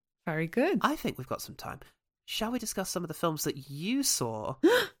Very good. I think we've got some time. Shall we discuss some of the films that you saw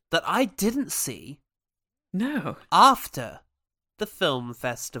that I didn't see? No. After the film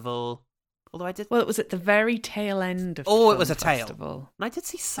festival. Although I did... Well, it was at the very tail end of the it film was a festival. tail. And I did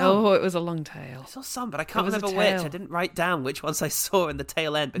see some. Oh, it was a long tail. I saw some, but I can't remember which. tail. I didn't write down which ones I saw in the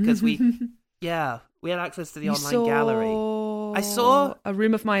tail end because we had access to the online gallery. I saw... A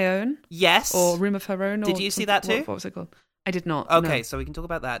Room of My Own? Yes. Or Room of Her Own? Did you see that too? What was it called? I did not. Okay, no. so we can talk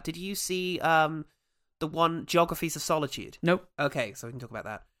about that. Did you see the one, Geographies of Solitude? Nope. Okay, so we can talk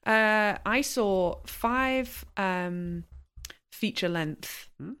about that. I saw 5 feature-length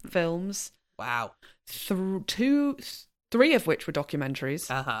films. Wow. 3 of which were documentaries.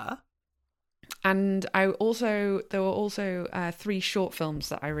 Uh-huh. And there were also 3 short films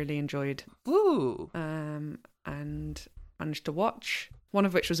that I really enjoyed. Ooh. And managed to watch. One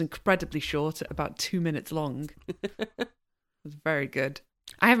of which was incredibly short, at about 2 minutes long. It was very good.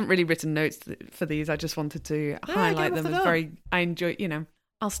 I haven't really written notes for these. I just wanted to highlight them as very. I enjoy.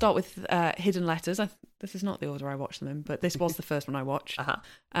 I'll start with Hidden Letters. This is not the order I watched them in, but this was the first one I watched. Uh-huh.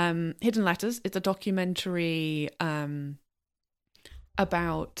 Hidden Letters. It's a documentary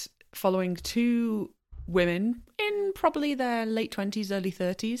about following 2 women in probably their late 20s, early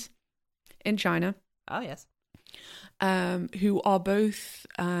 30s in China. Oh, yes. Who are both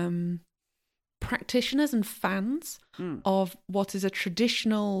practitioners and fans of what is a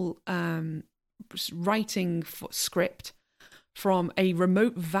traditional writing script from a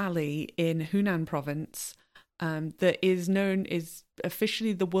remote valley in Hunan province that is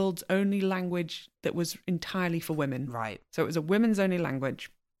officially the world's only language that was entirely for women. Right. So it was a women's only language.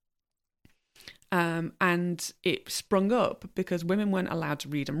 And it sprung up because women weren't allowed to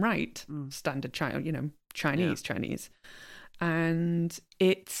read and write standard Chinese. And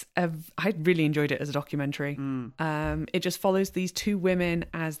I really enjoyed it as a documentary. It just follows these 2 women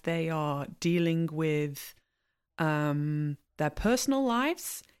as they are dealing with their personal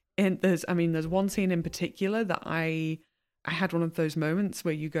lives. And there's one scene in particular that I had one of those moments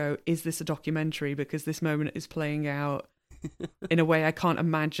where you go, is this a documentary? Because this moment is playing out in a way I can't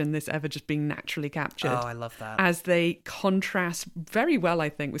imagine this ever just being naturally captured. Oh, I love that. As they contrast very well, I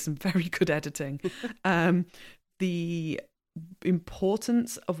think, with some very good editing, the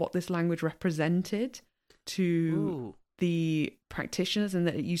importance of what this language represented to the practitioners, and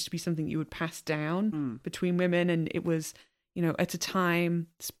that it used to be something you would pass down between women. And it was, at a time,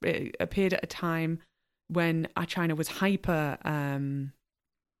 it appeared at a time when China was hyper,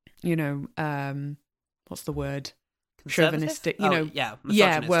 what's the word? Chauvinistic,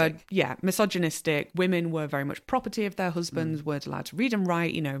 misogynistic. Women were very much property of their husbands, weren't allowed to read and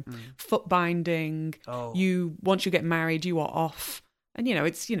write, foot binding. Once you get married, you are off. And,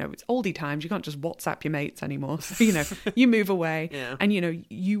 it's oldie times. You can't just WhatsApp your mates anymore. So, you move away and,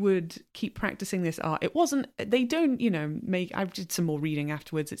 you would keep practicing this art. It wasn't, they don't, I did some more reading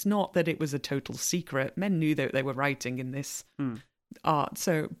afterwards. It's not that it was a total secret. Men knew that they were writing in this art.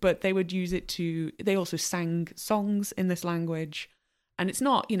 So, but they would use it they also sang songs in this language. And it's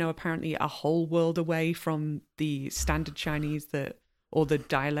not, apparently a whole world away from the standard Chinese or the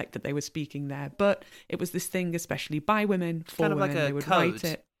dialect that they were speaking there. But it was this thing, especially by women, for kind of women, like they would code. write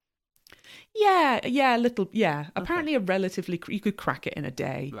it. Yeah, a little, yeah. Apparently you could crack it in a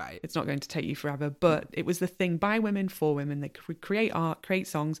day. Right. It's not going to take you forever. But it was the thing by women, for women. They could create art, create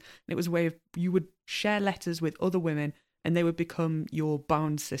songs. And it was a way of, you would share letters with other women and they would become your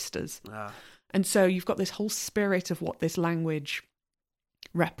bound sisters. And so you've got this whole spirit of what this language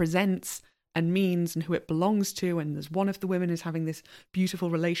represents and means and who it belongs to. And there's one of the women who's having this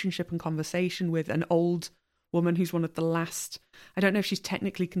beautiful relationship and conversation with an old woman who's one of the last, I don't know if she's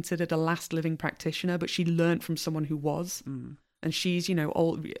technically considered a last living practitioner, but she learnt from someone who was. And she's,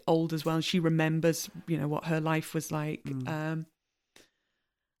 old as well. And she remembers, what her life was like.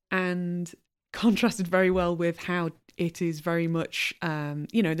 And contrasted very well with how it is very much,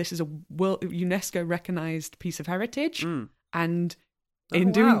 this is a UNESCO recognized piece of heritage. And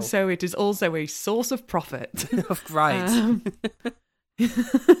in doing so, it is also a source of profit. Right.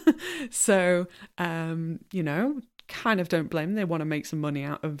 So, kind of don't blame them. They want to make some money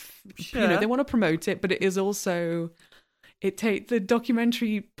out of, they want to promote it, but it is also, the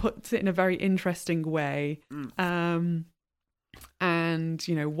documentary puts it in a very interesting way. And,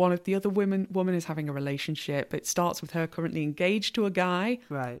 one of the other woman is having a relationship. It starts with her currently engaged to a guy.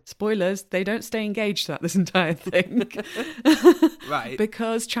 Right. Spoilers, they don't stay engaged throughout this entire thing. Right.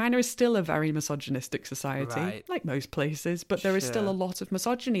 Because China is still a very misogynistic society, like most places, but there is still a lot of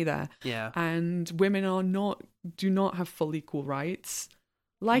misogyny there. Yeah. And women do not have full equal rights.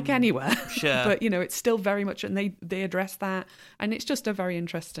 like anywhere. Sure. But, it's still very much, and they address that. And it's just a very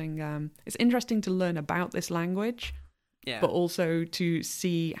interesting, it's interesting to learn about this language, but also to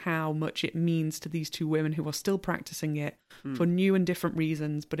see how much it means to these two women who are still practicing it for new and different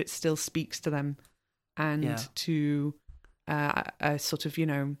reasons, but it still speaks to them and to a sort of,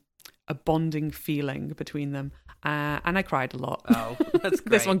 a bonding feeling between them. And I cried a lot. Oh, that's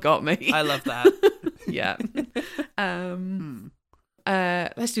great. This one got me. I love that. Yeah.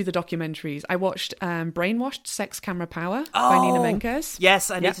 Let's do the documentaries. I watched Brainwashed, Sex Camera Power by Nina Menkes. Yes,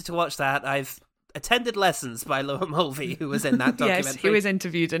 I needed to watch that. I've attended lessons by Laura Mulvey, who was in that documentary. Yes, who was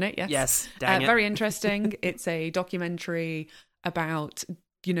interviewed in it, yes. Yes, dang it. Very interesting. It's a documentary about,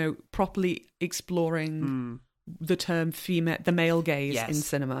 properly exploring the term the male gaze in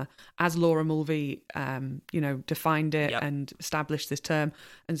cinema, as Laura Mulvey, defined it and established this term.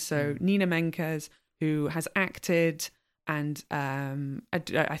 And so Nina Menkes, who has acted and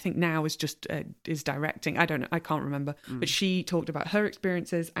I think now is just is directing. I don't know. I can't remember. But she talked about her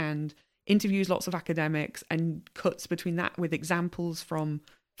experiences and interviews lots of academics and cuts between that with examples from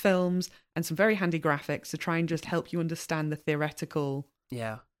films and some very handy graphics to try and just help you understand the theoretical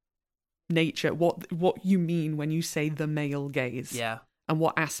nature, what you mean when you say the male gaze, and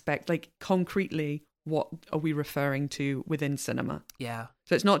what aspect, like concretely, what are we referring to within cinema? Yeah.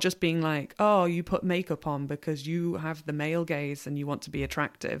 So it's not just being like, oh, you put makeup on because you have the male gaze and you want to be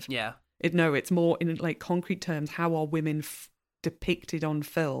attractive. Yeah. It's more in like concrete terms. How are women depicted on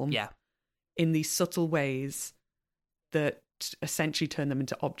film? Yeah. In these subtle ways that essentially turn them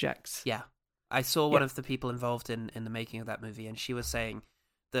into objects. Yeah. I saw one of the people involved in the making of that movie, and she was saying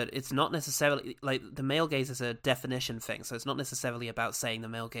that it's not necessarily, like, the male gaze is a definition thing, so it's not necessarily about saying the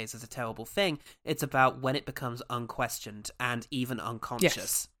male gaze is a terrible thing. It's about when it becomes unquestioned and even unconscious.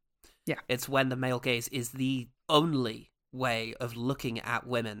 Yes. Yeah. It's when the male gaze is the only way of looking at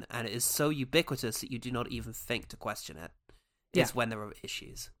women, and it is so ubiquitous that you do not even think to question it. It's when there are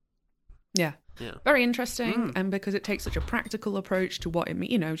issues. Yeah. Very interesting, and because it takes such a practical approach to what it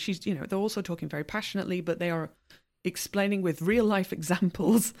means, she's, they're also talking very passionately, but they are explaining with real life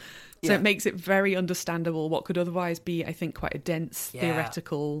examples, so it makes it very understandable what could otherwise be, I think, quite a dense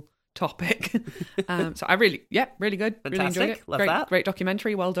theoretical topic. So I really good. Fantastic. Really enjoyed it. Love that. Great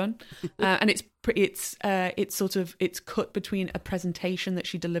documentary. Well done. And it's cut between a presentation that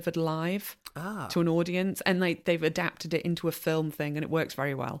she delivered live to an audience, and like they've adapted it into a film thing, and it works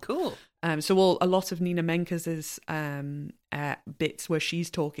very well. Cool. So a lot of Nina Menkes's bits where she's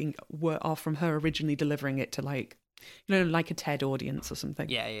talking are from her originally delivering it to like a TED audience or something.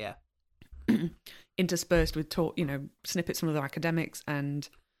 Yeah. Interspersed with snippets from other academics and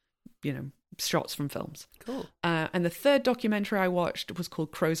shots from films. Cool. And the third documentary I watched was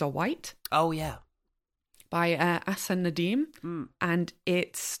called Crows Are White. Oh yeah. By Ahsan Nadeem, and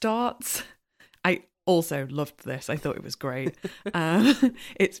it starts. I also loved this. I thought it was great.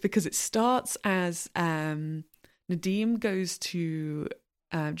 It's because it starts as Nadeem goes to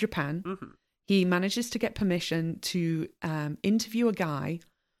Japan. Mm-hmm. He manages to get permission to interview a guy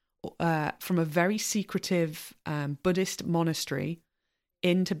from a very secretive Buddhist monastery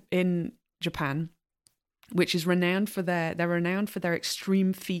in Japan, which is renowned for their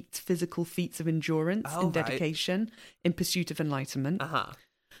extreme physical feats of endurance and dedication in pursuit of enlightenment.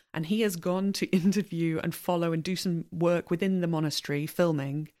 And he has gone to interview and follow and do some work within the monastery,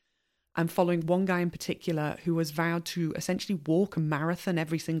 filming, and following one guy in particular who was vowed to essentially walk a marathon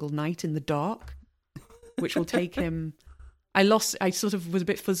every single night in the dark, which will take him... I sort of was a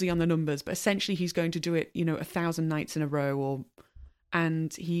bit fuzzy on the numbers, but essentially he's going to do it, 1,000 nights in a row,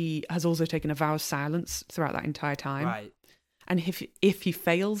 and he has also taken a vow of silence throughout that entire time. Right. And if he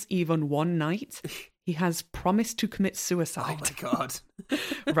fails even one night, he has promised to commit suicide. Oh my God.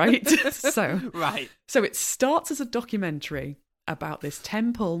 Right? So it starts as a documentary about this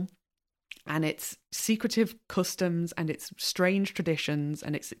temple and its secretive customs and its strange traditions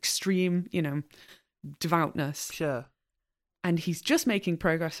and its extreme, devoutness. Sure. And he's just making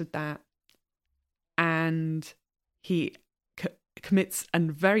progress with that. And he commits a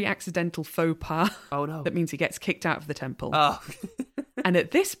very accidental faux pas. Oh no. That means he gets kicked out of the temple. Oh. And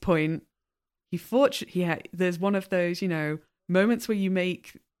at this point, there's one of those, moments where you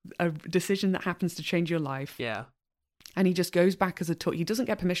make a decision that happens to change your life. Yeah. And he just goes back as a tour. He doesn't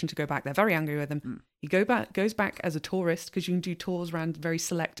get permission to go back. They're very angry with him. He goes back as a tourist because you can do tours around very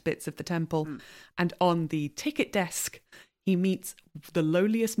select bits of the temple. And on the ticket desk, he meets the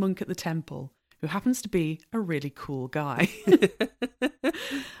lowliest monk at the temple, who happens to be a really cool guy.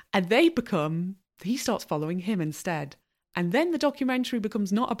 And he starts following him instead. And then the documentary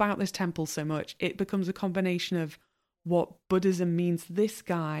becomes not about this temple so much. It becomes a combination of what Buddhism means to this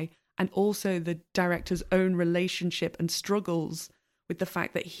guy, and also the director's own relationship and struggles with the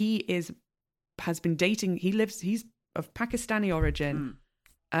fact that he's of Pakistani origin,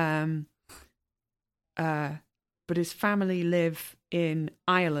 but his family live in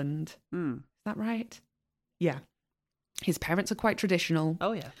Ireland. Is that right? Yeah. His parents are quite traditional.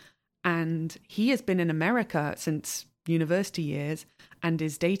 Oh, yeah. And he has been in America since university years and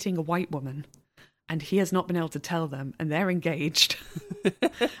is dating a white woman. And he has not been able to tell them, and they're engaged.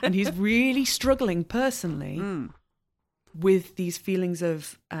 And he's really struggling personally with these feelings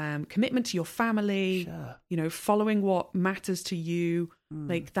of commitment to your family, following what matters to you,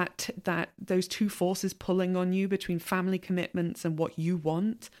 like that those two forces pulling on you between family commitments and what you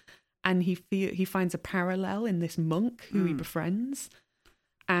want. And he finds a parallel in this monk who he befriends.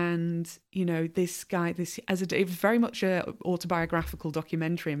 And, this guy, it was very much an autobiographical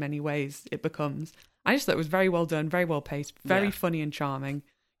documentary in many ways, it becomes. I just thought it was very well done, very well paced, very funny and charming.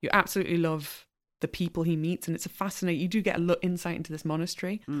 You absolutely love the people he meets, and it's a fascinating, you do get a insight into this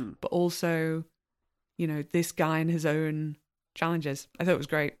monastery, but also, this guy and his own challenges. I thought it was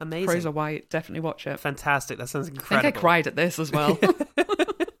great. Amazing. Fraser White, definitely watch it. Fantastic. That sounds incredible. I think I cried at this as well.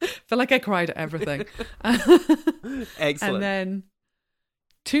 Feel like I cried at everything. Excellent. And then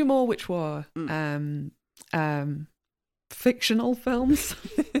 2 more, which were fictional films.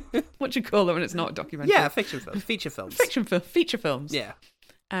 What do you call them when it's not a documentary? Yeah, fiction films. Feature films. Feature films. Yeah.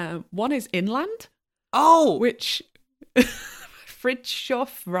 One is Inland. Oh! Which...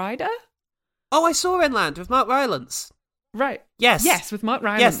 Fridtjof Rider? Oh, I saw Inland with Mark Rylance. Right. Yes. Yes, with Mark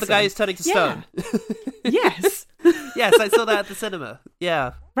Rylance. Yes, the guy who's turning to stone. Yes. Yes, I saw that at the cinema.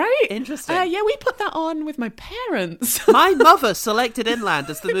 Yeah. Right? Interesting. Yeah, we put that on with my parents. My mother selected Inland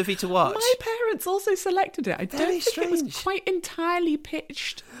as the movie to watch. My parents also selected it. I don't think strange. it was quite entirely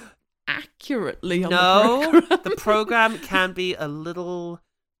pitched accurately on the program. The program can be a little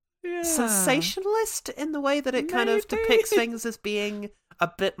sensationalist in the way that it kind of depicts things as being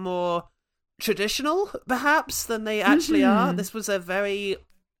a bit more traditional, perhaps, than they actually are. This was a very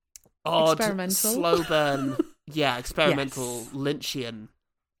odd, slow burn, experimental Lynchian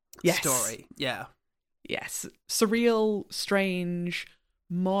story. Yeah. Yes. Surreal, strange,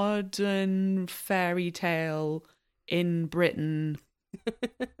 modern fairy tale in Britain.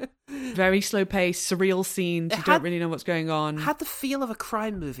 Very slow pace, surreal scenes. You don't really know what's going on. Had the feel of a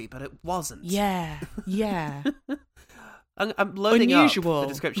crime movie, but it wasn't. Yeah. I'm loading Unusual. up the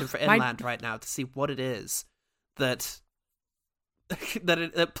description for Inland right now to see what it is that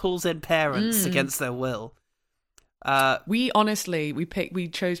it pulls in parents against their will. We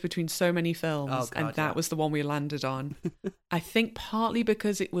chose between so many films, and that was the one we landed on. I think partly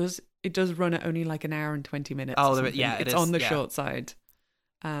because it does run at only like an hour and 20 minutes. It's on the short side.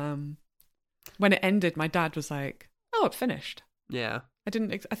 When it ended, my dad was like, "Oh, it finished." Yeah. I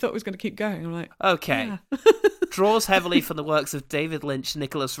thought it was going to keep going. I'm like, okay. Yeah. Draws heavily from the works of David Lynch,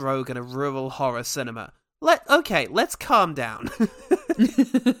 Nicholas Roeg, and a rural horror cinema. Let's calm down.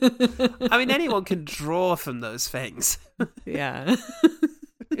 I mean, anyone can draw from those things. Yeah.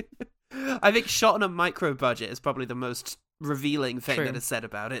 I think shot on a micro budget is probably the most revealing thing that is said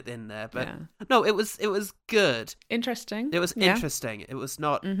about it in there. But no, it was good. Interesting. It was interesting. It was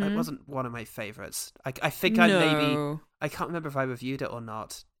not. It wasn't one of my favorites. I think I can't remember if I reviewed it or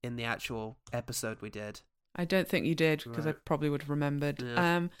not in the actual episode we did. I don't think you did, because I probably would have remembered.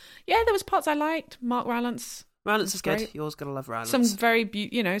 Yeah. There was parts I liked. Mark Rylance. Rylance is good. You always gotta love Rylance. Some very,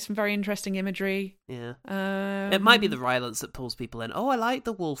 some very interesting imagery. Yeah. It might be the Rylance that pulls people in. Oh, I like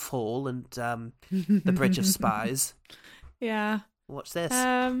the Wolf Hall and the Bridge of Spies. Yeah. Watch this.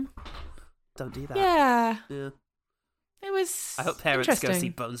 Don't do that. Yeah. Yeah. It was. I hope parents go see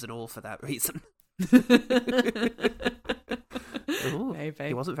Bones and All for that reason. Ooh, maybe.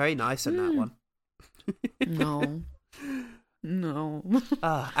 He wasn't very nice in that one. No.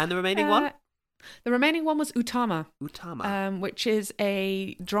 And the remaining one? The remaining one was Utama. Which is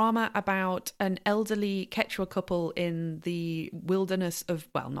a drama about an elderly Quechua couple in the wilderness of,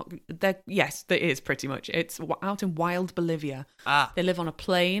 yes, there is pretty much. It's out in wild Bolivia. They live on a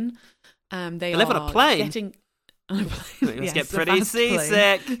plane. They live on a plane? They must get pretty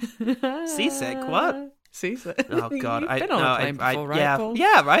seasick. Seasick? What? Seasick. Oh, God. You've been on a plane before, right, Paul?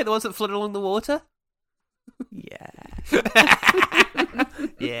 Yeah, right? The ones that float along the water? Yeah.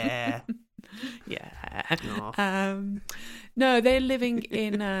 Yeah. No, they're living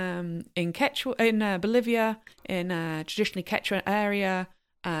in Quechua, in Bolivia, in a traditionally Quechua area.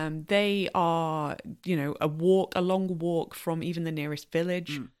 They are, a long walk from even the nearest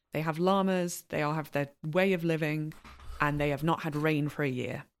village. They have llamas. They all have their way of living, and they have not had rain for a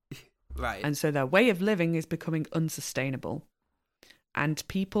year. Right. And so their way of living is becoming unsustainable. And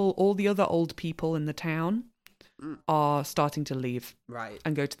all the other old people in the town are starting to leave. Right.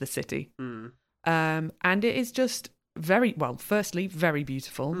 And go to the city. Mm. And it is just firstly, very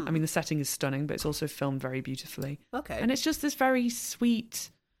beautiful. I mean, the setting is stunning, but it's also filmed very beautifully. Okay. And it's just this very sweet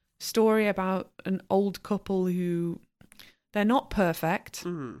story about an old couple who, they're not perfect.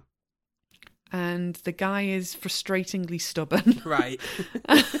 Mm. And the guy is frustratingly stubborn. Right.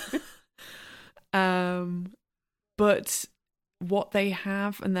 But what they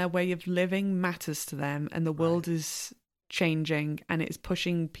have and their way of living matters to them, and the world is changing, and it's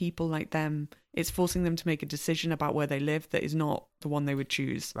pushing people like them. It's forcing them to make a decision about where they live that is not the one they would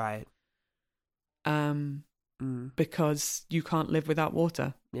choose. Right. Because you can't live without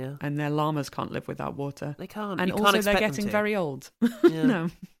water. Yeah. And their llamas can't live without water. They can't. And you also can't they're expect getting them to. very old. Yeah. No.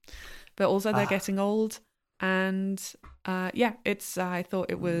 But also they're getting old. And I thought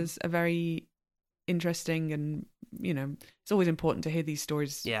it was a very interesting, and, you know, it's always important to hear these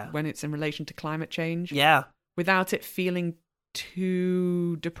stories when it's in relation to climate change. Yeah. Without it feeling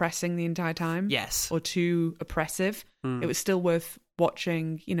too depressing the entire time. Yes. Or too oppressive. It was still worth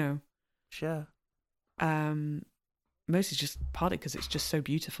watching, you know. Sure. Mostly just partly because it's just so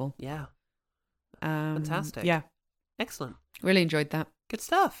beautiful. Yeah. Fantastic. Yeah. Excellent. Really enjoyed that. Good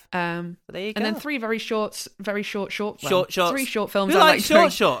stuff. There you go. And then three short shorts. 3 short films. Who I likes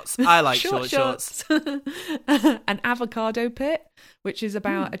like shorts? I like shorts. An Avocado Pit, which is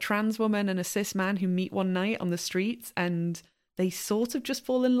about a trans woman and a cis man who meet one night on the streets, and they sort of just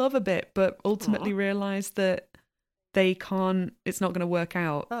fall in love a bit, but ultimately realize that they can't. It's not going to work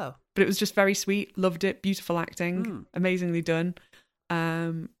out. Oh. But it was just very sweet. Loved it. Beautiful acting. Amazingly done.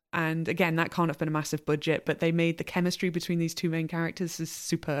 And again, that can't have been a massive budget, but they made the chemistry between these two main characters is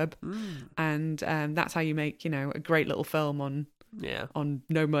superb. And that's how you make, you know, a great little film on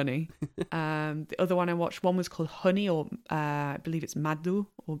no money. The other one I watched, one was called Honey, or I believe it's Madhu,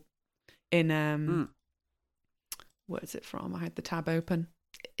 or in where is it from? I had the tab open.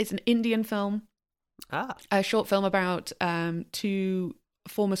 It's an Indian film. A short film about two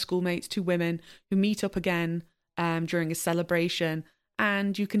former schoolmates, two women who meet up again during a celebration.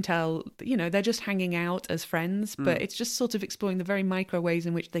 And you can tell, you know, they're just hanging out as friends, but it's just sort of exploring the very micro ways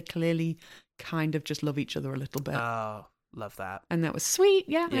in which they clearly kind of just love each other a little bit. Oh, love that. And that was sweet.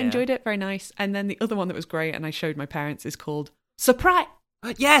 Yeah, I enjoyed it. Very nice. And then the other one that was great, and I showed my parents, is called Surprise.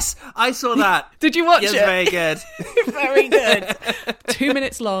 Yes, I saw that. Did you watch it? Very good. Very good. 2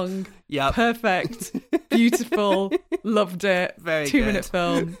 minutes long. Yep. Perfect. Beautiful. Loved it. Very 2-minute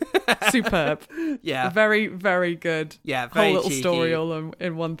film. Superb. Yeah. Very, very good. Yeah, very whole little cheeky. story all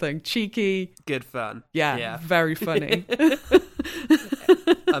in one thing. Cheeky. Good fun. Yeah. Very funny.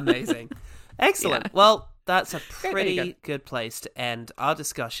 Amazing. Excellent. Yeah. Well, that's a pretty good place to end our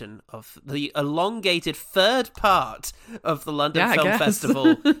discussion of the elongated third part of the London Film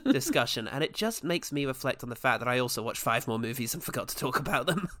Festival discussion. And it just makes me reflect on the fact that I also watched 5 more movies and forgot to talk about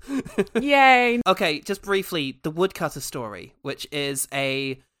them. Yay. Okay, just briefly, The Woodcutter Story, which is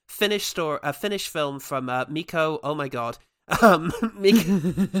a Finnish film from Mikko, oh my god, Mikko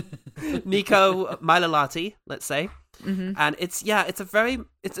Mailalahti, let's say. Mm-hmm. And it's a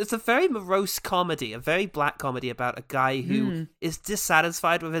very morose comedy, a very black comedy about a guy who is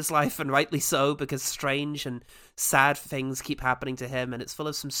dissatisfied with his life, and rightly so, because strange and sad things keep happening to him, and it's full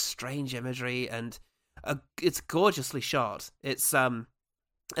of some strange imagery, and it's gorgeously shot. It's a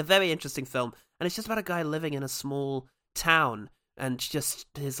very interesting film, and it's just about a guy living in a small town, and just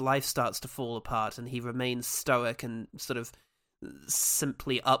his life starts to fall apart, and he remains stoic and sort of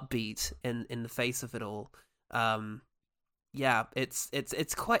simply upbeat in the face of it all. It's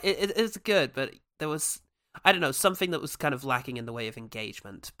good, but there was, I don't know, something that was kind of lacking in the way of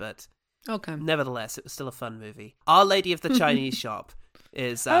engagement, but nevertheless, it was still a fun movie. Our Lady of the Chinese Shop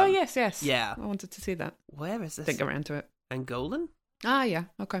is... yes. Yeah. I wanted to see that. Where is this? Didn't get around to it. Angolan? Ah, yeah,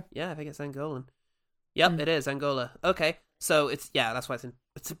 okay. Yeah, I think it's Angolan. Yep, it is, Angola. Okay, so that's why it's in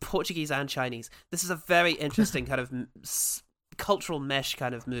Portuguese and Chinese. This is a very interesting kind of cultural mesh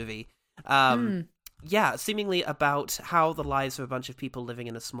kind of movie. Yeah, seemingly about how the lives of a bunch of people living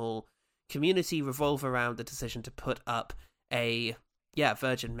in a small community revolve around the decision to put up a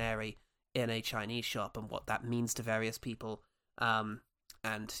Virgin Mary in a Chinese shop, and what that means to various people, and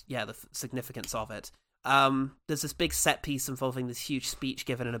the significance of it. There's this big set piece involving this huge speech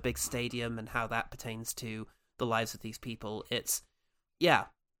given in a big stadium, and how that pertains to the lives of these people. It's,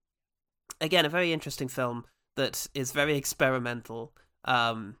 again, a very interesting film that is very experimental.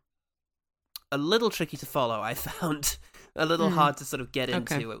 A little tricky to follow, I found. A little hard to sort of get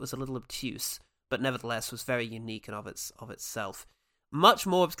into. It was a little obtuse, but nevertheless was very unique and of itself. much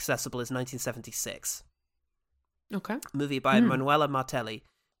more accessible is 1976. Okay. A movie by Manuela Martelli,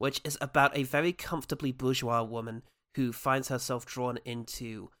 which is about a very comfortably bourgeois woman who finds herself drawn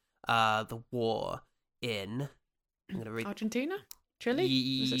into the war in... I'm going to read... Argentina? Chile?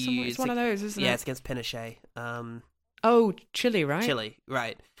 Is it somewhere? It's one of those, isn't it? Yeah, it's against Pinochet. Chile, right? Chile,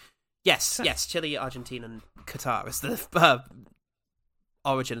 right. Yes, Chile, Argentina, and Qatar is the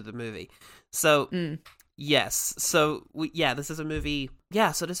origin of the movie. So, yes. So, this is a movie...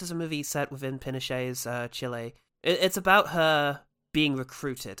 Yeah, so this is a movie set within Pinochet's Chile. It's about her being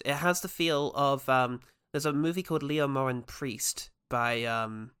recruited. It has the feel of... there's a movie called Leo Morin Priest by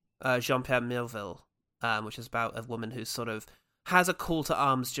Jean-Pierre Melville, which is about a woman who sort of has a call to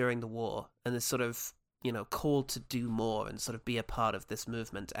arms during the war and is sort of, called to do more and sort of be a part of this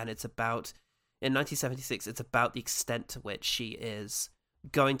movement. And it's about, in 1976, it's about the extent to which she is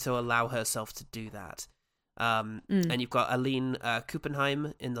going to allow herself to do that. And you've got Aline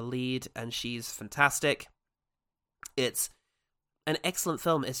Kuppenheim in the lead, and she's fantastic. It's an excellent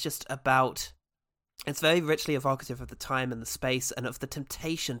film. It's just about... It's very richly evocative of the time and the space and of the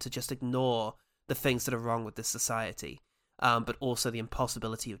temptation to just ignore the things that are wrong with this society, but also the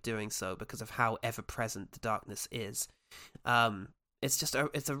impossibility of doing so because of how ever-present the darkness is.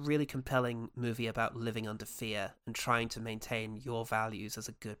 It's a really compelling movie about living under fear and trying to maintain your values as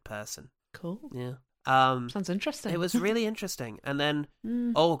a good person. Cool. Yeah. Sounds interesting. It was really interesting. And then,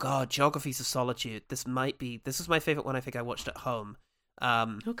 oh god, Geographies of Solitude. This was my favourite one I think I watched at home.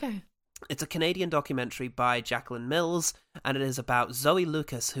 Okay. It's a Canadian documentary by Jacqueline Mills, and it is about Zoe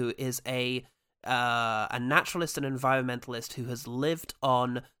Lucas, who is a naturalist and environmentalist who has lived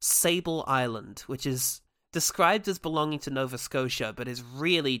on Sable Island, which is described as belonging to Nova Scotia, but is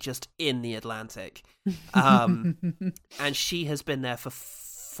really just in the Atlantic. And she has been there for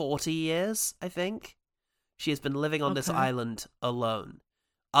 40 years, I think. She has been living on this island alone.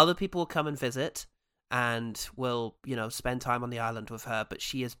 Other people will come and visit and will, spend time on the island with her, but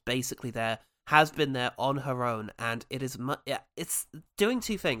she is basically there, has been there on her own, and it is it's doing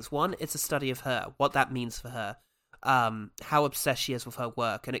two things. One, it's a study of her, what that means for her, how obsessed she is with her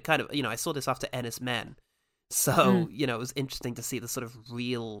work, and it kind of, I saw this after Ennis Men, so, it was interesting to see the sort of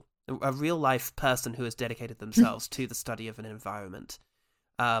a real-life person who has dedicated themselves to the study of an environment,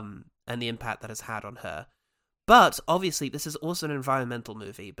 and the impact that has had on her. But, obviously, this is also an environmental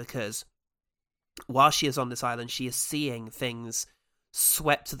movie, because while she is on this island, she is seeing things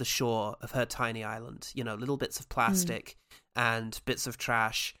swept to the shore of her tiny island. Little bits of plastic and bits of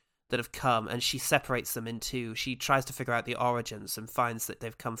trash that have come, and she separates them into... She tries to figure out the origins and finds that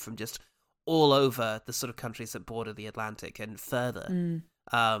they've come from just all over the sort of countries that border the Atlantic and further.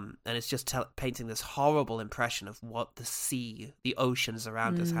 And it's just painting this horrible impression of what the sea, the oceans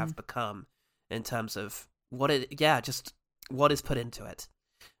around us have become in terms of what is put into it.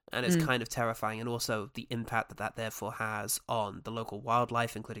 And it's kind of terrifying, and also the impact that therefore has on the local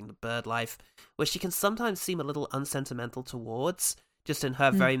wildlife, including the bird life, which she can sometimes seem a little unsentimental towards, just in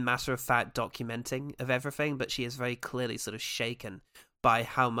her very matter-of-fact documenting of everything, but she is very clearly sort of shaken by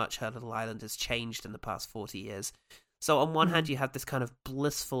how much her little island has changed in the past 40 years. So on one hand, you have this kind of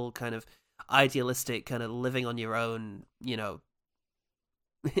blissful, kind of idealistic, kind of living on your own,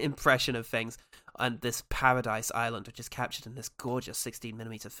 impression of things, and this paradise island, which is captured in this gorgeous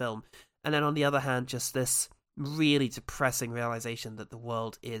 16mm film. And then on the other hand, just this really depressing realization that the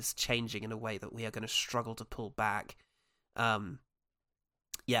world is changing in a way that we are going to struggle to pull back. So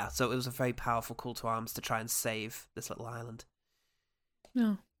it was a very powerful call to arms to try and save this little island.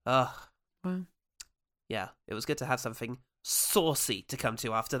 Yeah. Wow. Yeah, it was good to have something saucy to come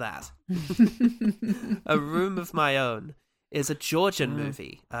to after that. A Room of My Own is a Georgian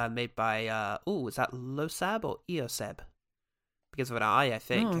movie made by, is that Losab or Ioseb? Because of an I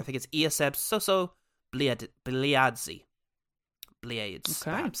think. I think it's Ioseb Soso Bliadze. Bliades,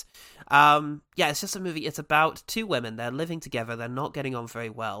 perhaps. It's just a movie. It's about two women. They're living together. They're not getting on very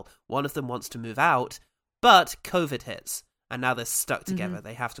well. One of them wants to move out, but COVID hits, and now they're stuck together.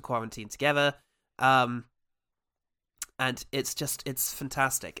 They have to quarantine together. And it's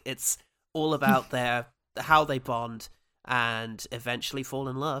fantastic. It's all about how they bond and eventually fall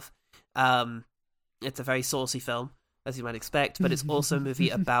in love. It's a very saucy film, as you might expect, but it's also a movie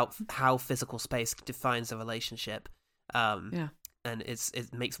about how physical space defines a relationship. And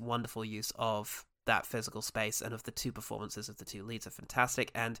it makes wonderful use of that physical space, and of the two performances of the two leads are fantastic,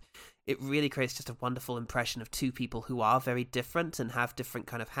 and it really creates just a wonderful impression of two people who are very different and have different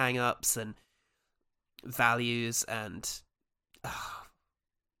kind of hang-ups and values and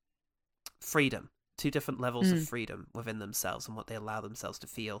freedom. Two different levels of freedom within themselves and what they allow themselves to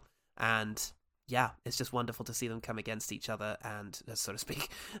feel. And yeah, it's just wonderful to see them come against each other, and so to speak,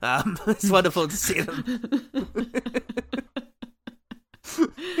 it's wonderful to see them.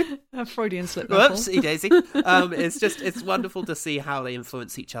 A Freudian slip. Whoopsie daisy. It's wonderful to see how they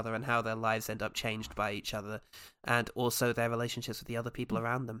influence each other and how their lives end up changed by each other, and also their relationships with the other people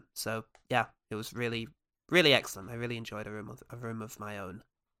around them. So yeah, it was really, really excellent. I really enjoyed A Room of My Own.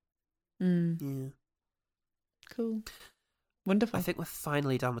 Yeah. Cool. Wonderful. I think we're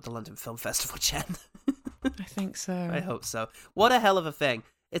finally done with the London Film Festival, Jen. I think so. I hope so. What a hell of a thing.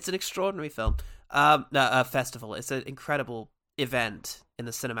 It's an extraordinary film. Festival. It's an incredible event in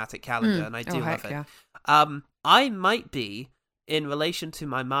the cinematic calendar, and I do love it. Yeah. I might be, in relation to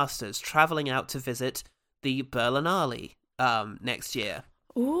my masters, travelling out to visit the Berlinale next year.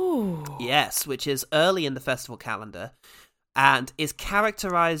 Ooh. Yes, which is early in the festival calendar, and is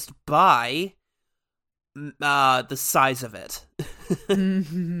characterized by the size of it.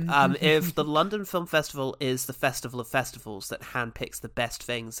 If the London Film Festival is the festival of festivals that handpicks the best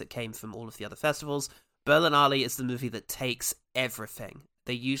things that came from all of the other festivals, Berlinale is the movie that takes everything.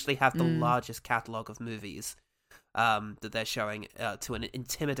 They usually have the largest catalogue of movies that they're showing to an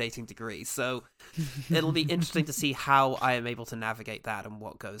intimidating degree. So it'll be interesting to see how I am able to navigate that and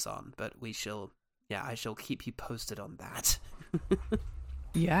what goes on. But I shall keep you posted on that.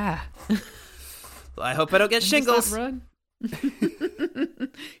 Yeah. I hope I don't get shingles. Run?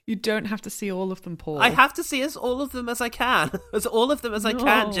 You don't have to see all of them, Paul. I have to see all of them as I can. I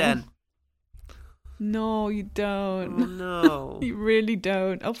can, Jen. No, you don't. Oh, no. You really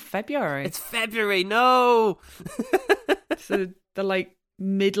don't. Oh, February. It's February. No. So the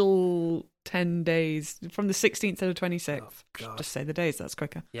middle 10 days from the 16th to the 26th. Oh, God. Just say the days. That's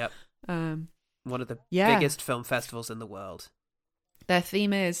quicker. Yep. One of the biggest film festivals in the world. Their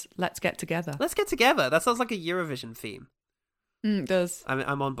theme is "Let's Get Together." Let's get together. That sounds like a Eurovision theme. It does.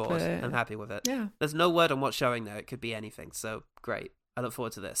 I'm on board. I'm happy with it. Yeah. There's no word on what's showing there. It could be anything. So great. I look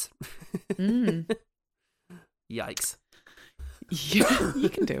forward to this. Yikes. You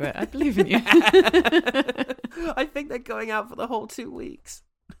can do it. I believe in you. I think they're going out for the whole 2 weeks.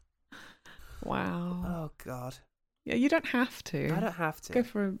 Wow. Oh, God. Yeah, you don't have to. I don't have to. Go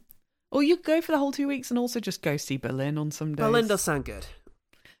for Or you go for the whole 2 weeks and also just go see Berlin on some days. Berlin does sound good.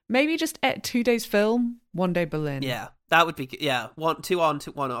 Maybe just 2 days film, 1 day Berlin. Yeah, that would be good. Yeah, 2 on,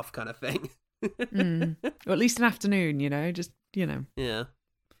 1 off kind of thing. Or at least an afternoon, just, Yeah.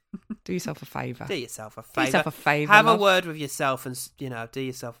 do yourself a favour. Do yourself a favour. Have a word with yourself and, do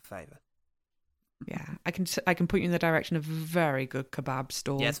yourself a favour. Yeah, I can put you in the direction of a very good kebab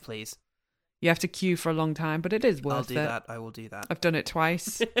store. Yes, please. You have to queue for a long time, but it is worth it. I'll do that. I will do that. I've done it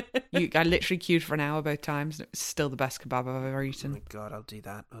twice. I literally queued for an hour both times, and it was still the best kebab I've ever eaten. Oh my God, I'll do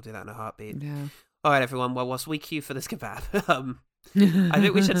that. I'll do that in a heartbeat. Yeah. All right, everyone. Well, whilst we queue for this kebab, I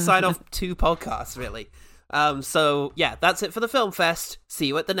think we should sign off 2 podcasts, really. So, yeah, that's it for the Film Fest. See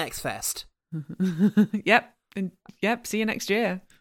you at the next fest. Yep. See you next year.